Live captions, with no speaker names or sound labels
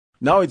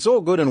Now, it's all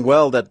good and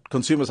well that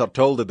consumers are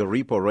told that the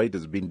repo rate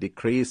has been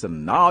decreased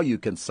and now you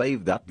can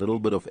save that little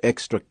bit of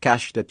extra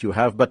cash that you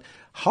have. But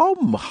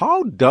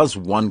how does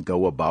one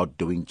go about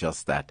doing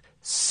just that?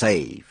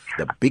 Save,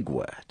 the big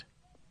word.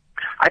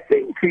 I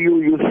think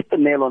you hit the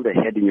nail on the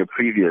head in your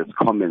previous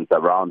comments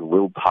around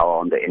willpower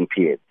on the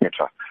NPA,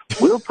 etc.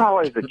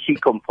 Willpower is a key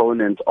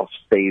component of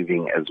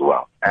saving as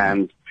well.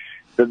 And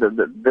there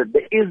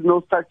is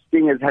no such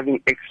thing as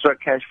having extra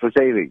cash for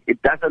saving.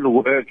 It doesn't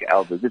work,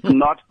 Elvis. It's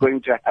not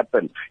going to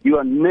happen. You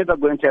are never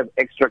going to have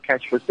extra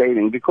cash for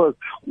saving, because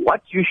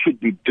what you should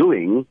be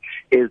doing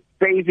is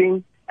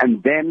saving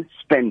and then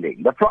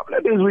spending. The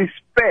problem is we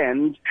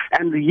spend,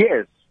 and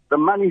yes, the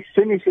money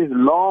finishes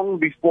long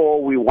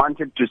before we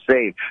wanted to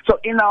save. So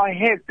in our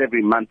heads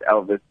every month,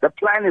 Elvis, the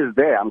plan is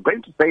there. I'm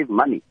going to save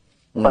money.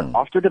 But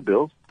after the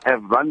bills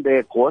have run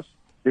their course,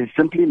 there's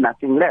simply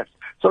nothing left.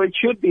 So it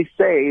should be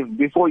saved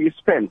before you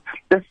spend.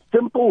 The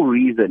simple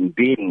reason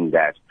being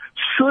that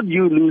should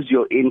you lose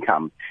your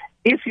income,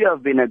 if you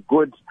have been a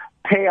good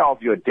payer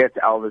of your debt,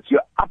 Elvis,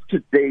 you're up to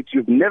date,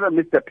 you've never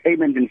missed a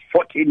payment in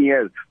 14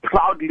 years,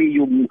 proudly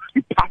you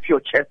puff your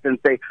chest and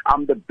say,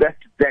 I'm the best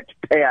debt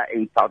payer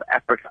in South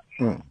Africa.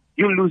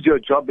 You lose your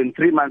job in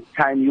 3 months'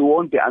 time, you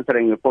won't be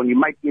answering your phone. You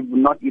might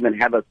not even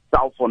have a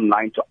cell phone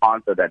line to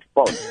answer that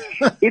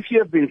phone. If you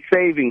have been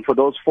saving for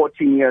those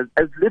 14 years,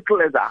 as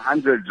little as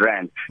 100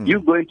 rand,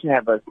 you're going to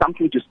have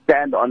something to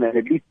stand on and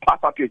at least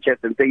puff up your chest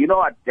and say, you know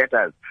what,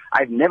 debtors,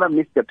 I've never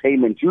missed a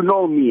payment. You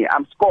know me,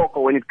 I'm scorcher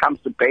when it comes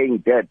to paying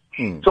debt.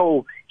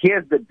 So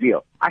here's the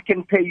deal. I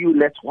can pay you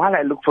less while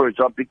I look for a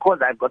job because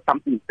I've got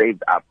something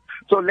saved up.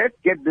 So let's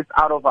get this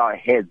out of our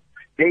heads.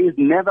 There is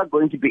never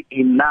going to be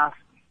enough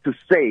to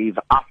save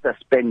after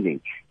spending.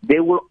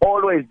 There will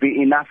always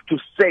be enough to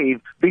save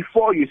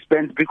before you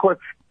spend, because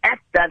at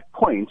that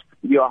point,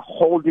 you are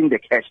holding the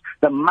cash.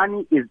 The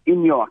money is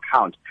in your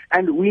account.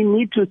 And we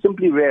need to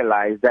simply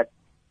realize that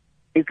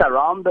it's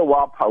around the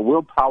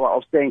willpower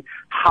of saying,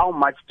 how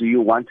much do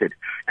you want it?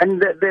 And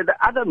the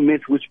other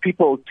myth which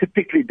people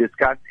typically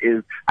discuss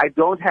is, I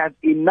don't have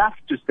enough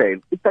to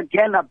save. It's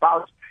again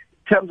about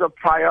terms of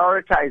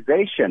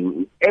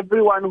prioritization.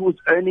 Everyone who's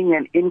earning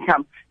an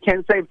income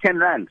can save 10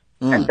 rand.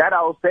 And that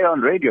I'll say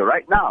on radio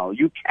right now,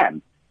 you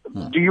can.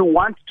 Do you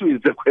want to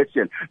is the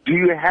question. Do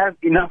you have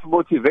enough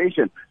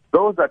motivation?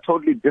 Those are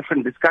totally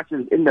different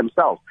discussions in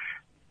themselves.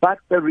 But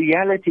the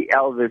reality,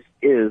 Elvis,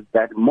 is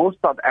that most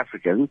South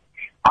Africans,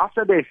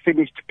 after they've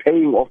finished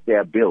paying off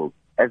their bills,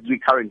 as we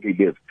currently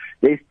live,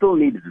 they still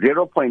need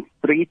 0.3%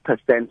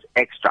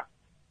 extra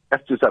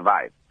just to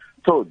survive.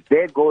 So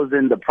there goes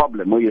in the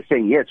problem where you're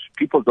saying, yes,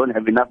 people don't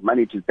have enough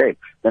money to save.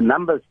 The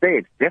numbers say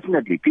it.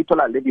 Definitely,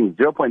 people are living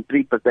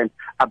 0.3%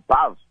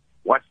 above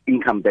what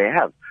income they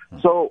have.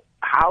 So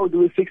how do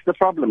we fix the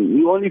problem?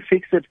 You only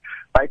fix it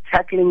by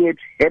tackling it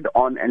head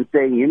on and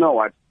saying, you know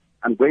what,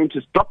 I'm going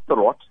to stop the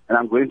rot and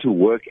I'm going to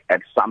work at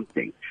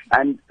something.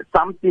 And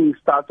something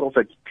starts off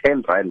at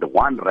 10 rand,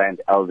 1 rand,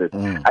 Elvis.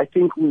 I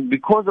think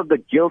because of the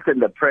guilt and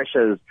the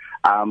pressures,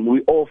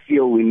 we all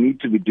feel we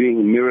need to be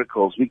doing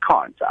miracles. We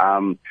can't.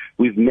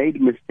 We've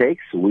made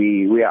mistakes.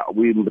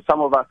 Some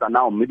of us are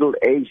now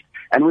middle-aged,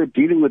 and we're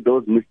dealing with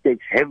those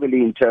mistakes heavily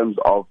in terms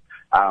of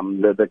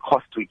the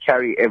cost we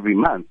carry every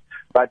month.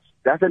 But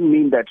doesn't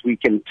mean that we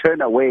can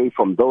turn away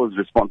from those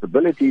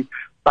responsibilities.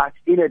 But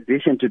in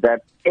addition to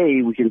that,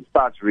 A, we can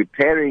start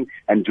repairing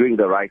and doing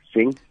the right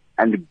thing.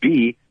 And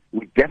B,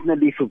 we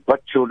definitely, if we've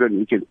got children,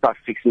 we can start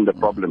fixing the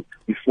problem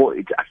before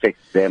it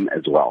affects them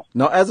as well.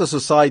 Now, as a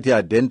society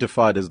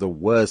identified as the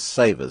worst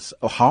savers,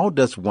 how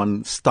does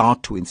one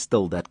start to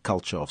instill that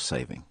culture of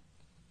saving?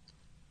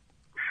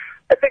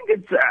 I think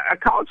it's a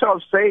culture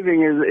of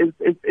saving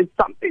is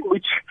something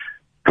which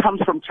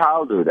comes from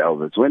childhood,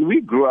 Elvis. When we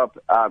grew up,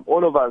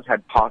 all of us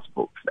had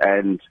passbooks,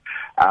 and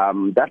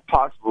that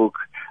passbook,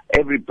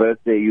 every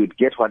birthday you'd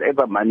get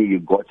whatever money you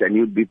got, and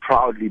you'd be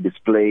proudly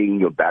displaying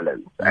your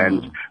balance.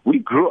 And we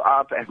grew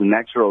up as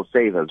natural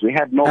savers. We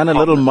had no and a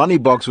little money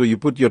box where you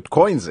put your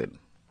coins in.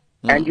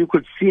 And you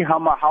could see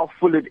how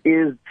full it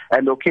is,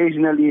 and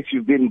occasionally, if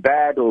you've been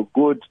bad or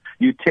good,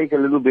 you take a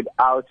little bit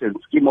out and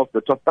skim off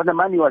the top, but the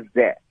money was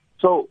there.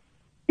 So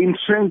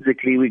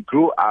intrinsically, we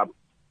grew up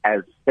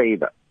as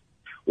savers.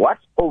 What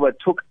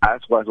overtook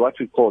us was what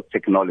we call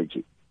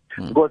technology.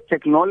 Because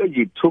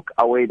technology took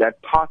away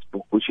that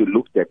passbook which you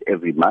looked at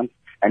every month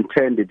and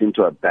turned it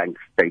into a bank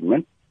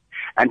statement.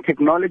 And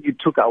technology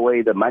took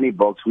away the money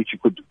box which you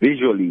could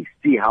visually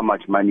see how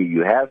much money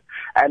you have.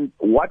 And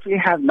what we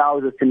have now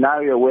is a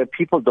scenario where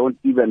people don't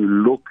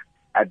even look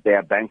at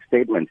their bank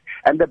statement.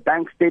 And the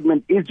bank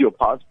statement is your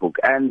passbook.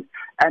 And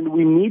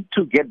we need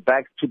to get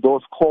back to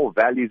those core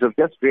values of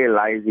just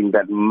realizing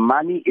that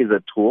money is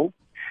a tool.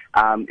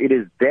 It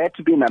is there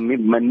to be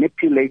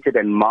manipulated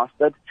and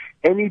mastered.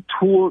 Any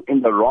tool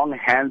in the wrong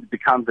hands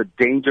becomes a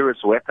dangerous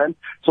weapon.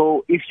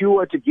 So if you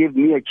were to give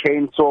me a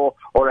chainsaw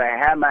or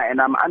a hammer and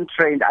I'm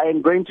untrained, I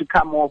am going to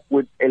come off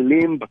with a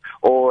limb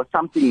or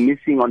something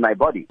missing on my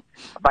body.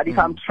 But if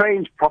I'm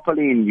trained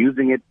properly in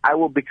using it, I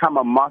will become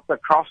a master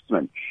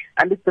craftsman.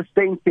 And it's the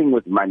same thing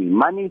with money.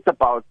 Money is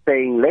about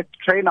saying, let's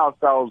train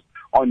ourselves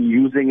on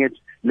using it.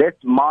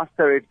 Let's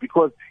master it,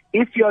 because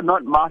if you're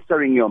not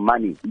mastering your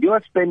money,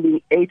 you're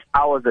spending 8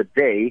 hours a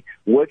day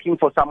working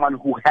for someone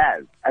who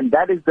has. And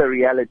that is the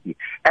reality.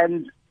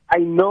 And I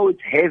know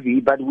it's heavy,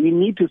 but we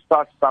need to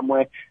start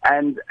somewhere.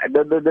 And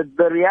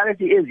the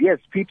reality is, yes,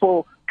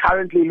 people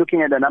currently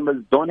looking at the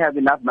numbers don't have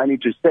enough money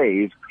to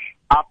save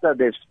after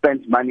they've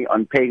spent money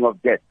on paying off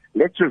debt.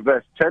 Let's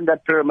reverse, turn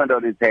that pyramid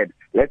on its head.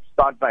 Let's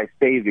start by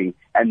saving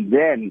and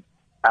then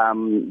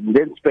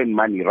spend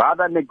money.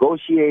 Rather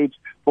negotiate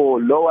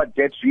for lower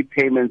debt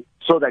repayments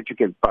so that you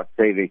can start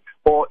saving.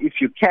 Or if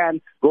you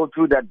can, go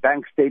through that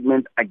bank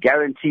statement. I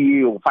guarantee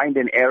you'll find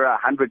an error,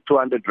 100,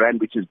 200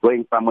 rand, which is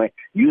going somewhere.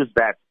 Use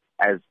that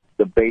as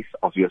the base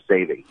of your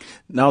saving.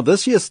 Now,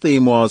 this year's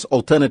theme was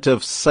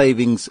alternative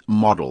savings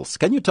models.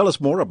 Can you tell us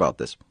more about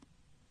this?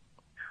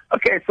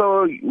 Okay,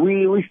 so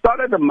we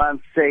started the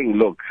month saying,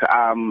 look,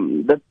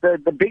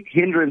 the big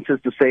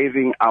hindrances to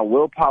saving are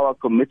willpower,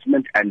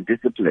 commitment, and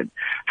discipline.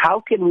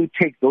 How can we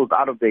take those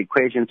out of the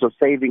equation so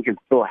saving can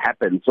still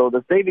happen? So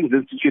the Savings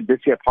Institute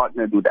this year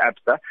partnered with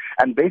ABSA,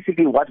 and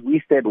basically what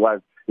we said was,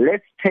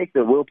 let's take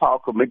the willpower,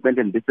 commitment,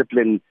 and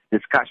discipline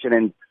discussion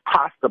and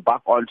pass the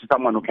buck on to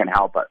someone who can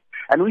help us.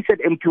 And we said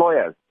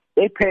employers,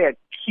 they play a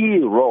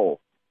key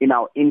role in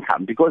our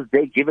income because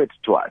they give it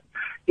to us.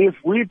 If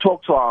we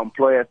talk to our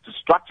employers to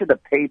structure the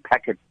pay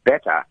package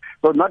better,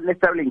 so not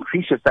necessarily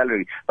increase your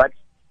salary, but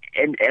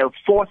and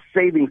force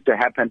savings to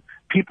happen,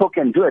 people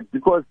can do it,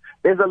 because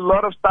there's a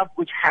lot of stuff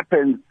which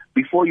happens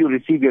before you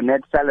receive your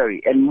net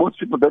salary, and most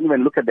people don't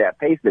even look at their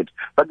pay slips.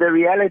 But the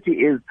reality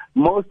is,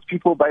 most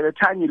people, by the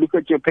time you look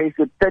at your pay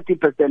slip,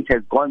 30%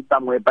 has gone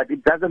somewhere, but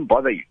it doesn't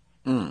bother you.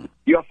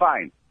 You're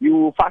fine.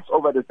 You fuss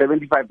over the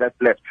 75 that's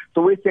left.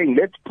 So we're saying,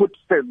 let's put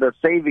the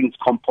savings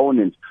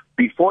component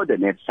before the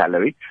net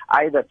salary,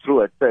 either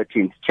through a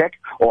 13th check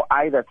or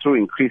either through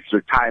increased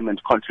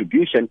retirement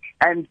contribution,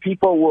 and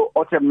people will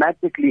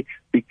automatically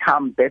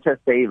become better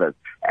savers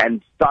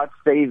and start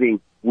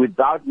saving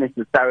without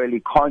necessarily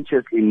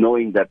consciously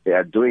knowing that they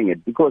are doing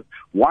it. Because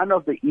one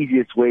of the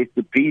easiest ways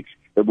to beat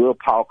the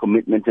willpower,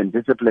 commitment, and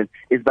discipline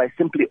is by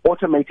simply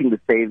automating the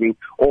saving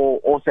or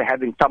also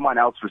having someone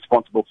else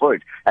responsible for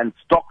it. And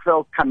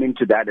Stockville come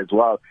into that as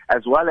well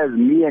as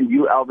me and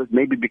you, Elvis,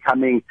 maybe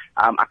becoming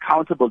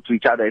accountable to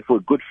each other if we're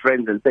good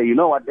friends and say, you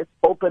know what, let's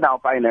open our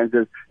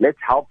finances, let's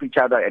help each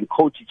other and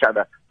coach each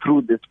other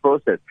through this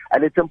process.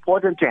 And it's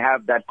important to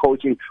have that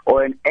coaching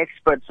or an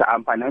expert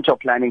financial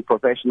planning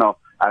professional,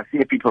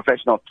 CFP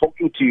professional,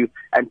 talking to you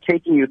and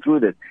taking you through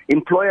this.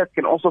 Employers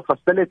can also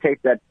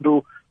facilitate that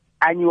through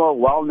annual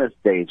wellness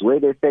days where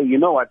they say, you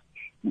know what,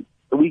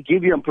 we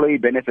give you employee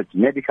benefits,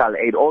 medical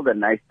aid, all the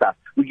nice stuff.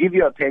 We give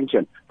you a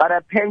pension, but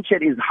a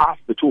pension is half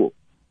the tool.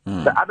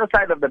 The other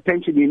side of the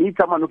pension, you need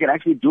someone who can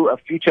actually do a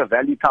future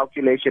value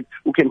calculation,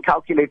 who can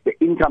calculate the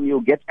income you'll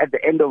get at the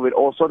end of it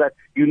all so that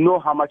you know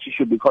how much you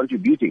should be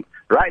contributing.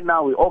 Right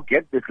now, we all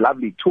get this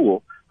lovely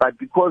tool, but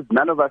because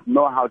none of us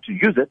know how to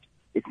use it,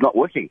 it's not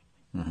working.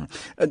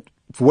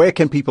 Where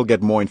can people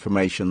get more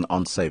information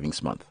on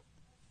Savings Month?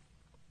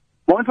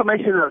 More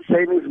information on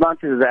Savings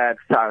Month is at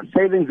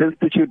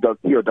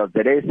savingsinstitute.co.za,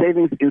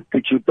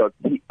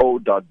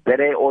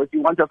 savingsinstitute.co.za, or if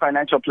you want a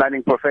financial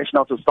planning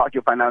professional to start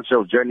your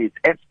financial journey,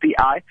 it's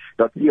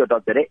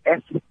spi.co.za,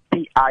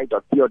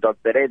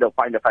 spi.co.za. They'll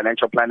find a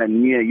financial planner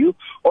near you.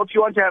 Or if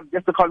you want to have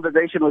just a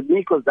conversation with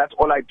me, because that's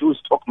all I do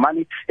is talk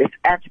money, it's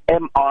at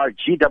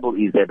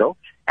MRGEEZO,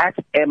 at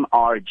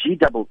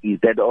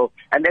MRGEEZO.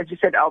 And as you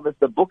said, Elvis,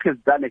 the book has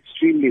done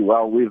extremely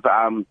well. We've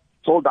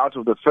sold out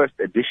of the first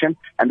edition,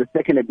 and the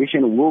second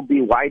edition will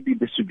be widely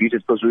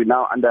distributed because we're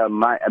now under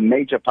a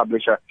major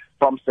publisher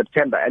from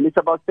September. And it's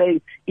about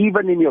saying,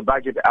 even in your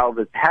budget,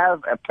 Elvis,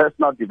 have a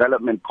personal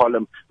development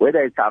column,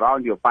 whether it's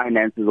around your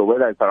finances or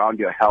whether it's around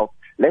your health.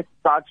 Let's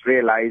start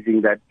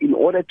realizing that in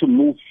order to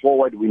move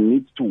forward, we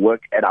need to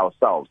work at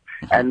ourselves.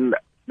 And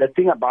the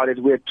thing about it,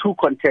 we're too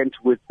content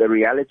with the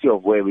reality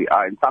of where we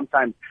are, and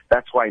sometimes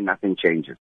that's why nothing changes.